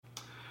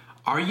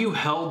Are you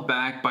held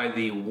back by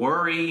the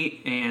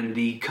worry and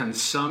the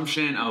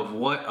consumption of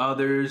what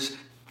others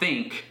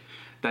think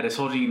that is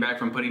holding you back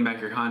from putting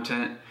back your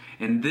content?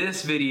 In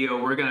this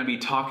video, we're going to be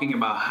talking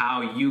about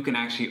how you can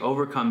actually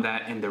overcome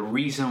that and the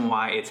reason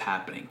why it's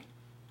happening.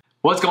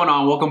 What's going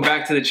on? Welcome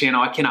back to the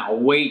channel. I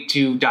cannot wait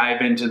to dive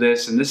into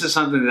this, and this is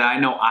something that I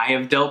know I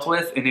have dealt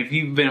with, and if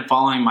you've been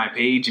following my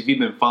page, if you've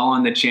been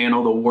following the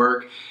channel, the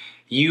work,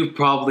 you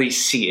probably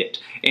see it.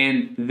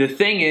 And the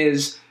thing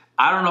is,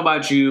 I don't know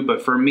about you,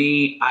 but for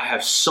me, I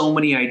have so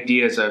many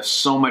ideas, I have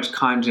so much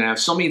content, I have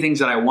so many things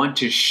that I want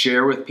to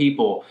share with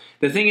people.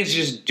 The thing is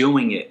just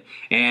doing it.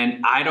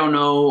 And I don't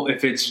know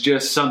if it's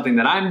just something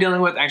that I'm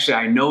dealing with. Actually,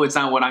 I know it's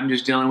not what I'm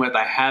just dealing with.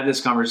 I have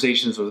these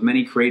conversations with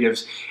many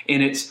creatives,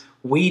 and it's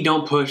we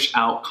don't push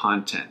out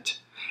content.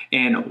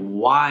 And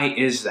why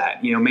is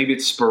that? You know, maybe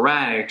it's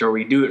sporadic, or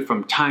we do it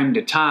from time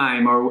to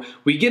time, or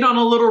we get on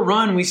a little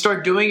run, we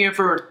start doing it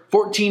for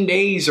 14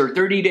 days or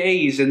 30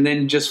 days and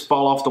then just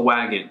fall off the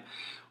wagon.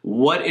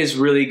 What is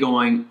really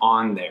going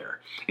on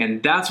there?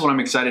 And that's what I'm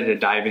excited to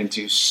dive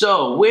into.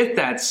 So with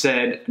that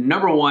said,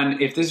 number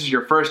one, if this is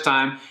your first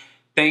time,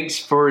 thanks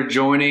for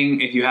joining.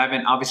 If you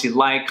haven't, obviously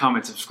like,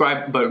 comment,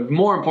 subscribe, but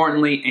more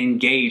importantly,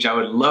 engage. I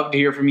would love to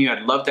hear from you.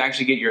 I'd love to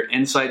actually get your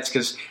insights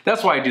because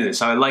that's why I do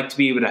this. I would like to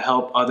be able to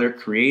help other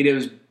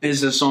creatives,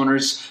 business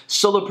owners,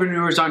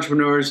 solopreneurs,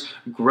 entrepreneurs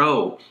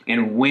grow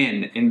and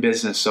win in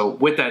business. So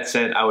with that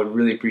said, I would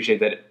really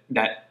appreciate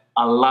that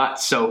a lot.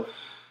 So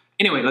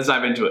anyway, let's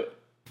dive into it.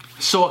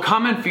 So a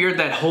common fear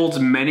that holds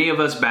many of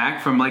us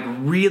back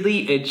from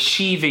really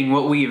achieving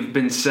what we have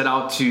been set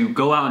out to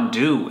go out and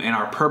do, and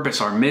our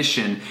purpose, our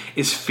mission,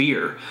 is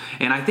fear.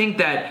 And I think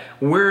that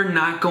we're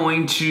not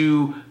going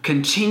to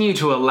continue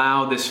to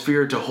allow this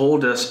fear to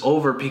hold us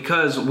over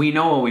because we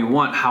know what we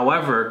want.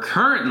 However,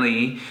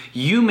 currently,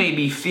 you may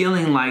be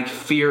feeling like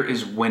fear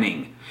is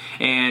winning.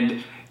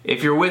 And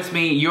if you're with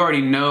me, you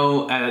already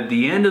know at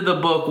the end of the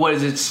book, what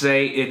does it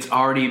say? It's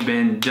already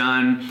been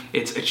done.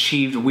 It's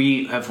achieved.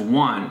 We have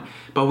won.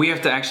 But we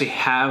have to actually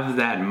have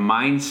that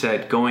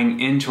mindset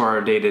going into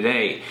our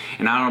day-to-day.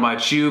 And I don't know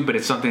about you, but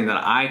it's something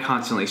that I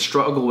constantly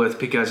struggle with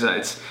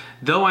because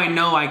though I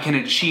know I can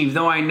achieve,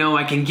 though I know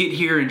I can get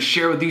here and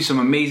share with you some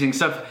amazing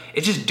stuff,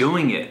 it's just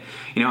doing it.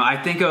 You know, I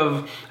think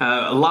of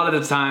a lot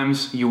of the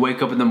times you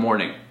wake up in the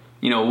morning.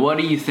 You know, what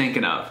are you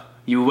thinking of?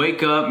 You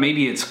wake up,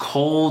 maybe it's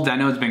cold. I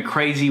know it's been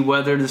crazy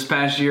weather this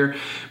past year,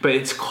 but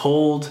it's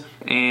cold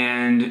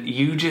and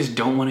you just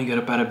don't want to get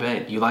up out of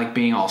bed. You like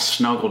being all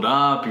snuggled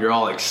up. You're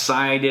all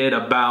excited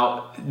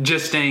about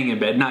just staying in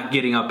bed, not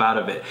getting up out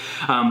of it.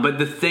 But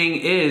the thing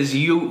is,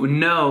 you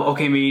know,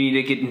 okay, maybe you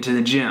need to get into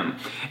the gym.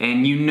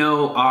 And you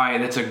know, all right,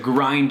 that's a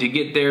grind to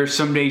get there.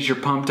 Some days you're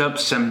pumped up,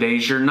 some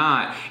days you're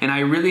not. And I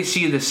really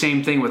see the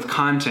same thing with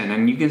content.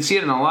 And you can see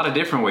it in a lot of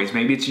different ways.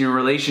 Maybe it's in your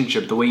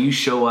relationship, the way you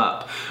show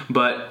up.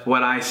 But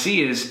what I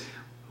see is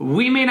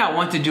we may not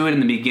want to do it in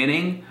the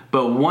beginning,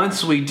 but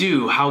once we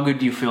do, how good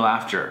do you feel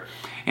after?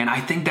 And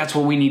I think that's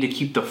what we need to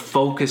keep the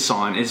focus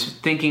on, is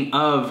thinking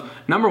of,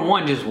 number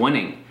one, just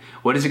winning.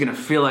 What is it going to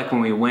feel like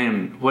when we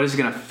win? What is it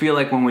going to feel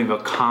like when we've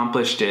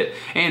accomplished it?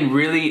 And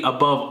really,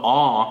 above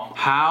all,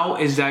 how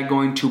is that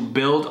going to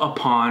build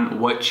upon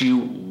what you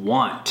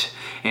want?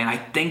 And I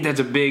think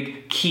that's a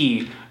big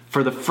key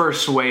for the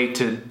first way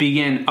to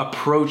begin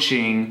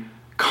approaching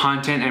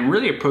content and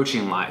really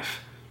approaching life.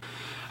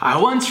 I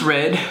once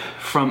read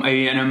from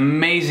an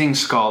amazing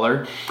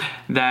scholar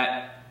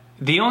that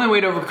the only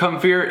way to overcome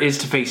fear is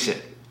to face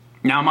it.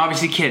 Now, I'm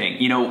obviously kidding.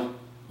 You know,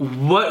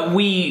 what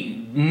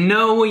we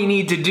know we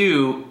need to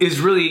do is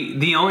really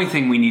the only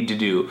thing we need to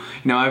do. You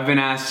know, I've been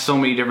asked so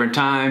many different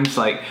times,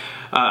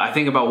 I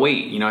think about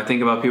weight. You know, I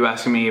think about people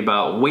asking me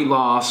about weight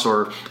loss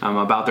or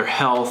about their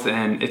health,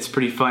 and it's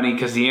pretty funny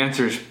because the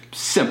answer is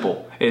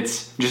simple.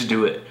 It's just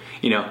do it.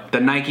 You know, the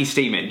Nike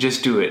statement,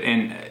 just do it.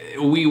 And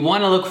we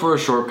want to look for a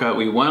shortcut.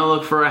 We want to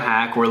look for a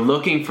hack. We're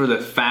looking for the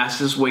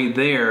fastest way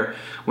there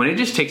when it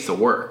just takes the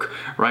work,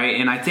 right?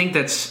 And I think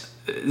that's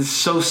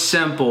so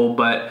simple,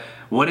 but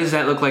what does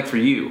that look like for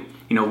you?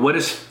 You know, what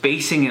does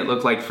facing it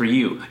look like for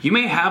you? You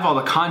may have all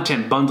the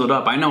content bundled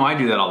up. I know I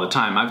do that all the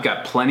time. I've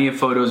got plenty of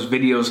photos,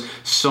 videos,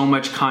 so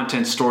much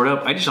content stored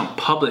up. I just don't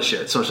publish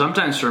it. So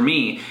sometimes for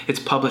me, it's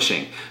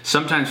publishing.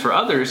 Sometimes for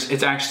others,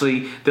 it's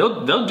actually,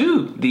 they'll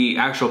do the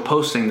actual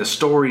posting, the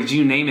stories,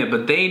 you name it,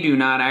 but they do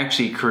not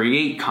actually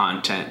create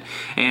content.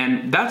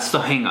 And that's the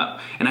hang up.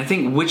 And I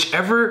think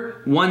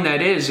whichever one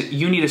that is,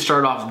 you need to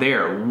start off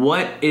there.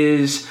 What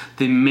is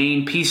the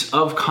main piece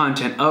of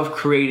content, of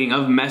creating,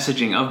 of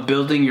messaging, of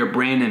building your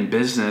brand and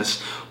business?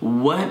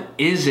 What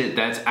is it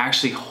that's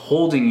actually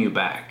holding you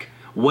back?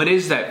 What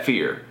is that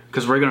fear?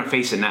 Because we're going to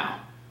face it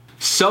now.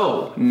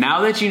 So now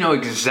that you know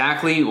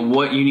exactly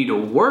what you need to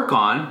work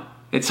on,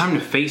 it's time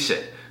to face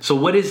it. So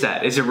what is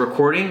that? Is it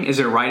recording? Is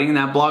it writing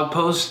that blog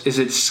post? Is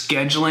it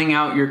scheduling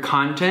out your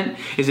content?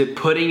 Is it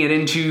putting it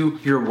into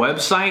your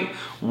website?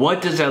 What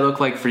does that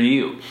look like for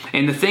you?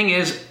 And the thing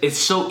is, it's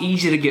so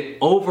easy to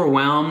get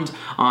overwhelmed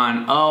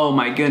on, oh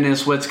my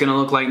goodness, what's gonna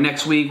look like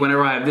next week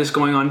whenever I have this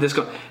going on,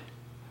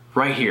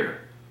 right here.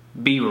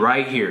 Be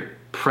right here,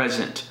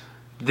 present.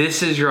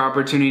 This is your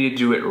opportunity to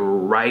do it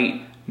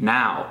right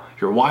now.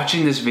 You're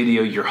watching this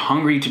video, you're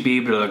hungry to be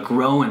able to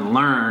grow and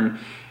learn.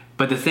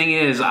 But the thing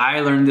is,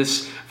 I learned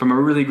this from a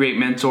really great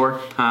mentor,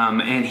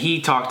 and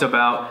he talked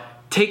about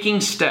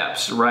taking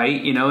steps,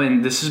 right?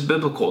 And this is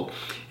biblical.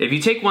 If you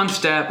take one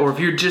step, or if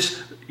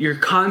you're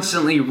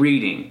constantly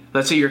reading,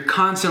 let's say you're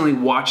constantly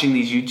watching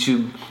these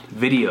YouTube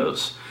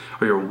videos,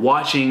 or you're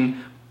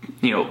watching,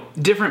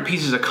 different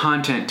pieces of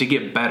content to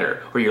get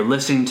better, or you're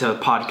listening to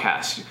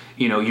podcasts,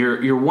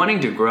 you're wanting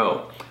to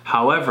grow.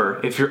 However,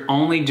 if you're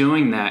only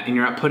doing that and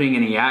you're not putting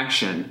any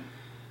action,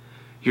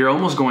 you're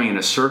almost going in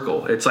a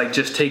circle. It's like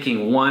just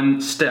taking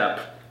one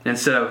step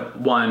instead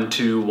of 1,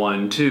 2,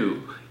 1,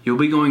 2. You'll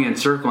be going in a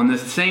circle. And the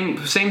same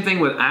thing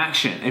with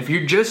action. If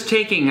you're just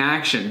taking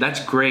action,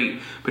 that's great.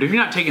 But if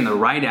you're not taking the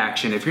right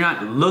action, if you're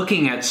not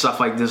looking at stuff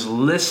like this,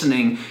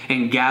 listening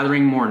and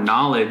gathering more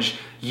knowledge,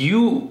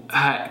 you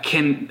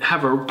can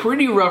have a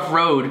pretty rough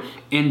road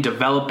in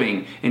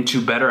developing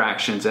into better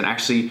actions and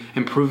actually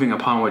improving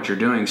upon what you're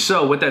doing.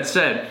 So with that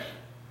said,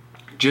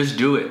 just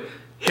do it.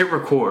 Hit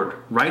record,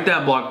 write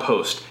that blog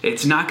post.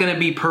 It's not gonna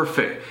be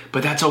perfect,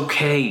 but that's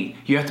okay.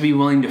 You have to be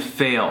willing to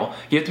fail.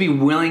 You have to be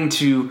willing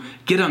to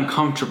get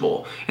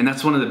uncomfortable. And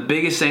that's one of the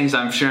biggest things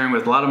I'm sharing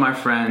with a lot of my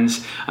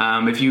friends.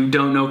 If you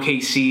don't know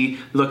KC,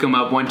 look him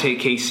up, One Take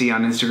KC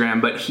on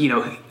Instagram. But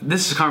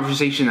this is a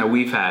conversation that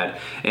we've had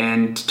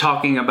and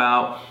talking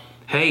about,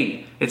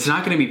 hey, it's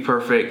not gonna be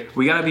perfect.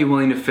 We gotta be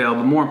willing to fail,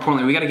 but more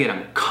importantly, we gotta get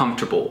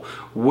uncomfortable.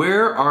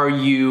 Where are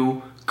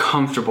you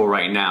comfortable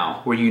right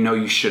now where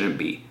you shouldn't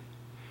be?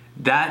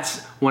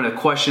 That's one of the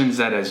questions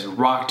that has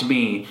rocked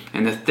me.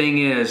 And the thing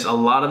is, a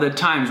lot of the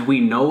times we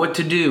know what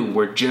to do,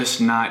 we're just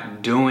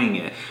not doing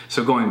it.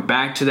 So going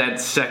back to that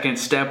second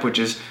step, which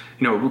is,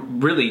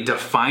 really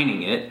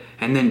defining it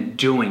and then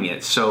doing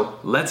it. So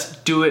let's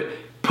do it.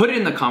 Put it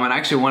in the comment. I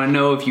actually want to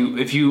know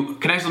if you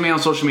connect with me on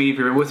social media, if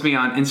you're with me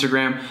on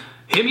Instagram,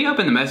 hit me up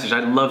in the message.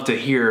 I'd love to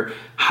hear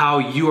how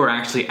you are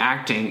actually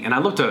acting, and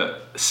I'd love to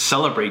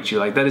celebrate you.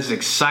 Like, that is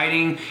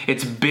exciting.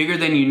 It's bigger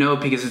than you know,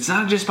 because it's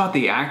not just about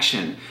the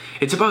action.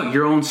 It's about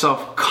your own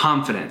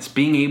self-confidence,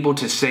 being able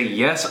to say,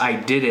 yes, I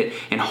did it,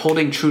 and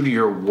holding true to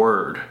your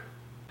word.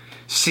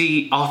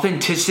 See,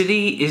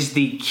 authenticity is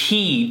the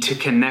key to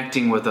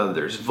connecting with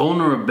others.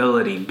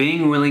 Vulnerability,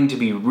 being willing to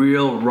be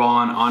real,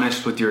 raw, and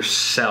honest with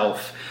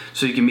yourself,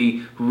 so you can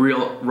be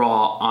real,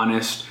 raw,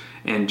 honest,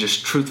 and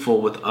just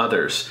truthful with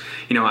others.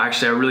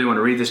 Actually, I really want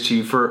to read this to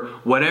you. For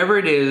whatever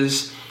it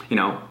is,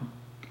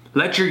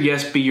 let your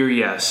yes be your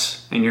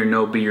yes and your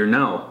no be your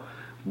no.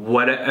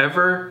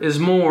 Whatever is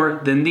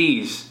more than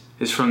these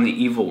is from the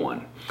evil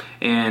one.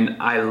 And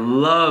I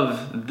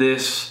love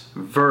this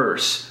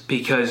verse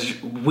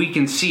because we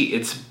can see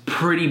it's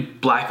pretty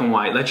black and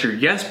white. Let your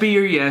yes be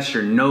your yes,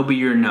 your no be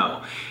your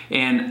no.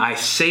 And I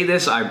say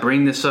this, I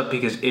bring this up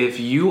because if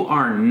you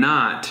are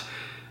not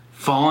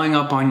following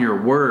up on your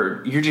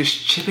word, you're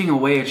just chipping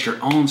away at your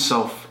own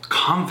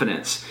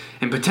self-confidence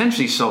and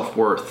potentially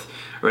self-worth.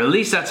 Or at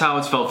least that's how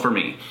it's felt for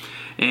me.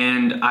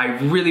 And I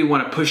really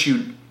want to push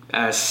you,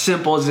 as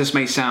simple as this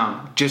may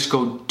sound, just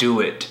go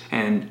do it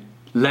and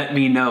let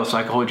me know so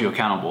I can hold you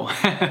accountable.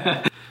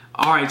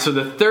 All right, so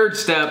the third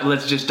step,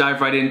 let's just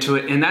dive right into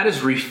it, and that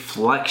is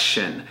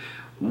reflection.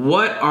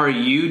 What are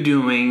you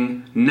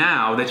doing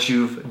now that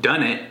you've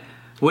done it?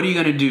 What are you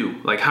going to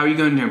do? Like, how are you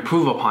going to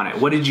improve upon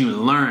it? What did you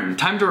learn?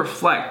 Time to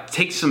reflect.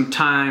 Take some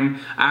time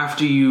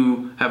after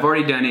you have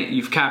already done it.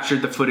 You've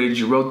captured the footage.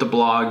 You wrote the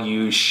blog.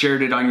 You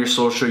shared it on your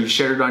social. You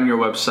shared it on your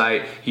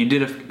website. You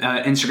did a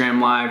Instagram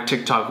Live,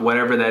 TikTok,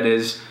 whatever that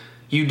is.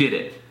 You did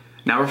it.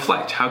 Now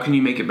reflect. How can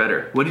you make it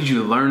better? What did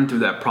you learn through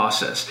that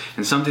process?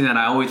 And something that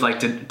I always like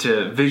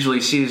to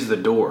visually see is the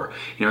door.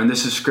 And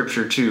this is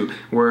scripture too,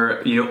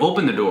 where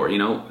open the door.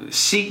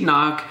 Seek,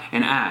 knock,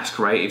 and ask.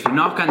 Right? If you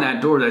knock on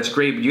that door, that's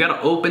great. But you got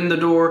to open the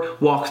door,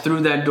 walk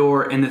through that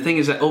door, and the thing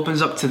is that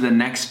opens up to the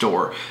next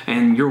door.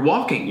 And you're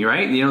walking.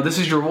 Right? This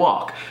is your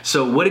walk.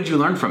 So what did you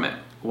learn from it?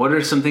 What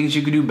are some things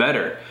you could do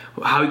better?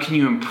 How can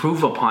you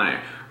improve upon it?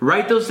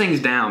 Write those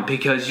things down,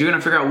 because you're going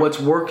to figure out what's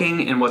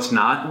working and what's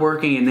not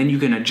working, and then you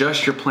can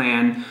adjust your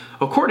plan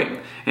according.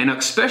 And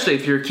especially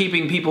if you're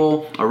keeping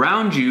people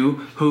around you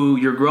who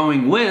you're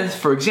growing with.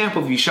 For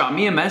example, if you shot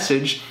me a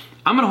message,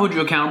 I'm going to hold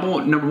you accountable.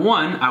 Number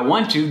one, I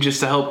want to, just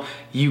to help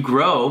you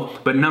grow.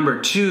 But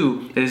number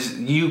two is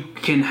you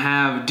can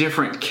have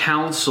different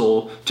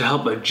counsel to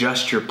help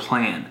adjust your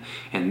plan.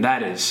 And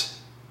that is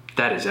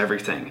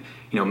everything.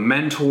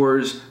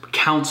 Mentors,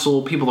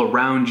 counsel, people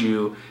around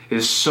you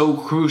is so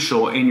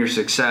crucial in your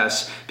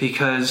success,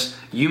 because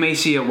you may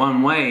see it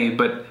one way,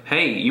 but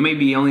hey, you may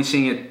be only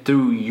seeing it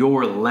through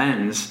your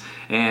lens,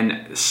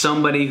 and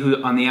somebody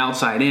who on the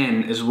outside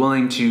in is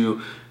willing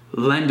to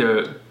lend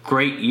a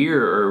great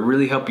ear or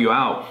really help you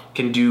out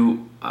can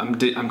do,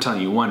 I'm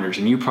telling you, wonders,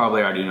 and you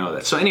probably already know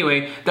that. So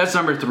anyway, that's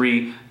number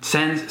 3.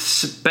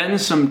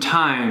 Spend some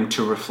time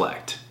to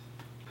reflect.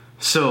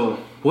 So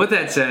with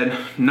that said,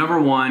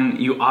 number 1,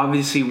 you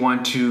obviously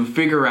want to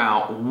figure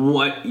out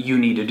what you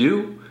need to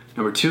do.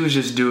 Number 2 is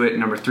just do it.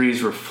 Number 3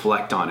 is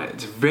reflect on it.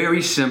 It's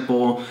very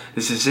simple.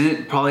 This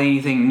isn't probably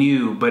anything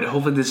new, but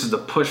hopefully this is the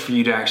push for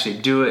you to actually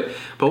do it.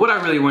 But what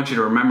I really want you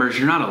to remember is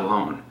you're not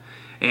alone.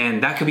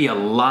 And that could be a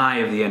lie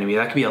of the enemy.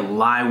 That could be a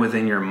lie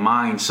within your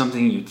mind,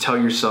 something you tell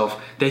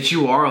yourself that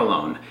you are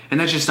alone. And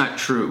that's just not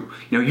true.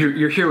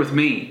 You're here with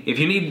me. If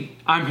you need,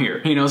 I'm here.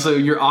 So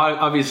you're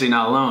obviously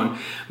not alone.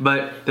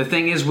 But the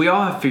thing is, we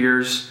all have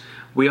fears.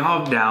 We all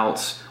have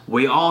doubts.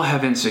 We all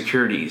have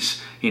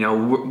insecurities.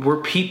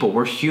 We're people.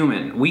 We're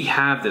human. We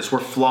have this. We're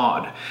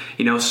flawed.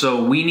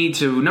 So we need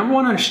to, number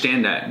 1,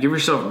 understand that. Give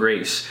yourself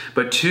grace.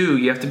 But 2,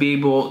 you have to be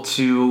able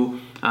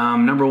to,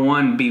 number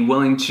 1, be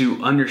willing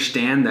to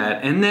understand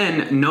that, and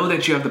then know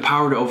that you have the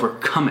power to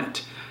overcome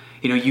it.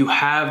 You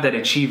have that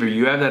achiever,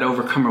 you have that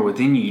overcomer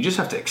within you. You just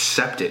have to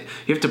accept it.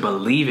 You have to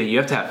believe it. You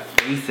have to have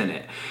faith in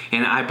it.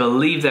 And I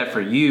believe that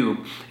for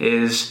you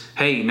is,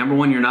 hey, number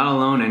 1, you're not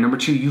alone. And number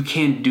 2, you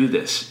can do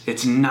this.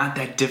 It's not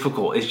that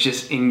difficult. It's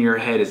just in your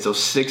head. It's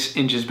those 6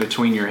 inches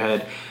between your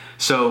head.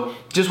 So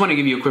just want to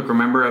give you a quick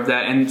reminder of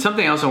that. And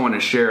something else I want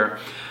to share.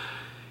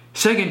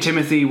 2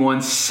 Timothy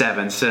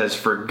 1:7 says,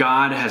 "For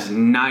God has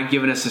not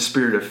given us a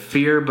spirit of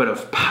fear, but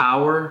of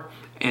power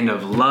and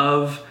of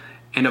love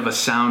and of a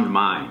sound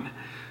mind."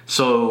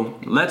 So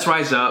let's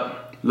rise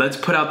up. Let's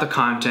put out the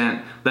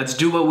content. Let's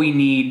do what we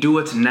need. Do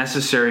what's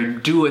necessary.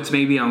 Do what's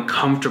maybe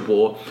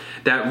uncomfortable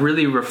that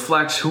really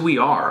reflects who we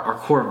are, our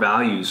core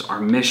values, our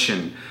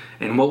mission,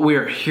 and what we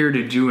are here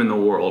to do in the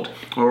world,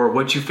 or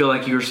what you feel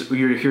like you're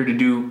here to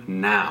do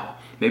now.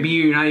 Maybe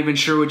you're not even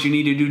sure what you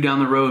need to do down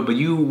the road, but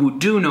you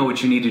do know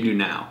what you need to do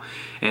now.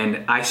 And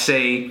I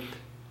say,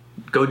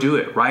 go do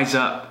it. Rise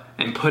up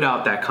and put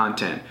out that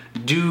content.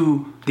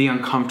 Do the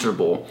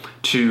uncomfortable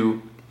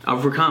to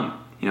overcome,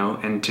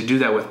 and to do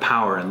that with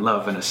power and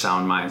love and a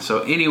sound mind.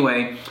 So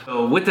anyway,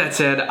 with that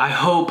said, I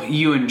hope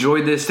you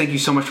enjoyed this. Thank you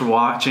so much for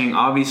watching.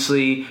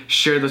 Obviously,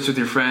 share this with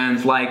your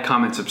friends, like,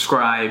 comment,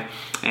 subscribe,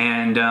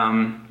 and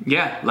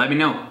let me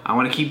know. I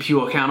want to keep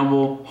you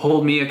accountable,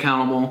 hold me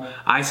accountable.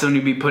 I still need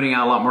to be putting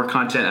out a lot more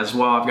content as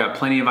well. I've got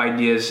plenty of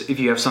ideas. If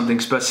you have something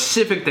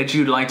specific that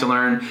you'd like to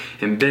learn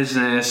in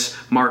business,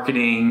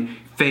 marketing,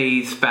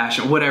 faith,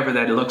 fashion, whatever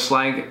that looks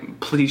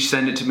like, please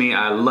send it to me.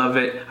 I love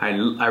it.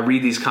 I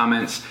read these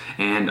comments,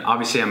 and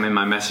obviously I'm in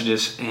my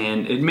messages,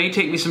 and it may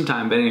take me some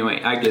time, but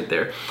anyway, I get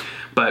there.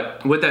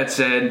 But with that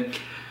said,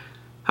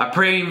 I'm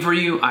praying for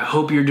you. I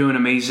hope you're doing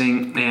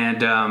amazing, and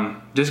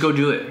just go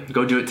do it.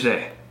 Go do it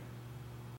today.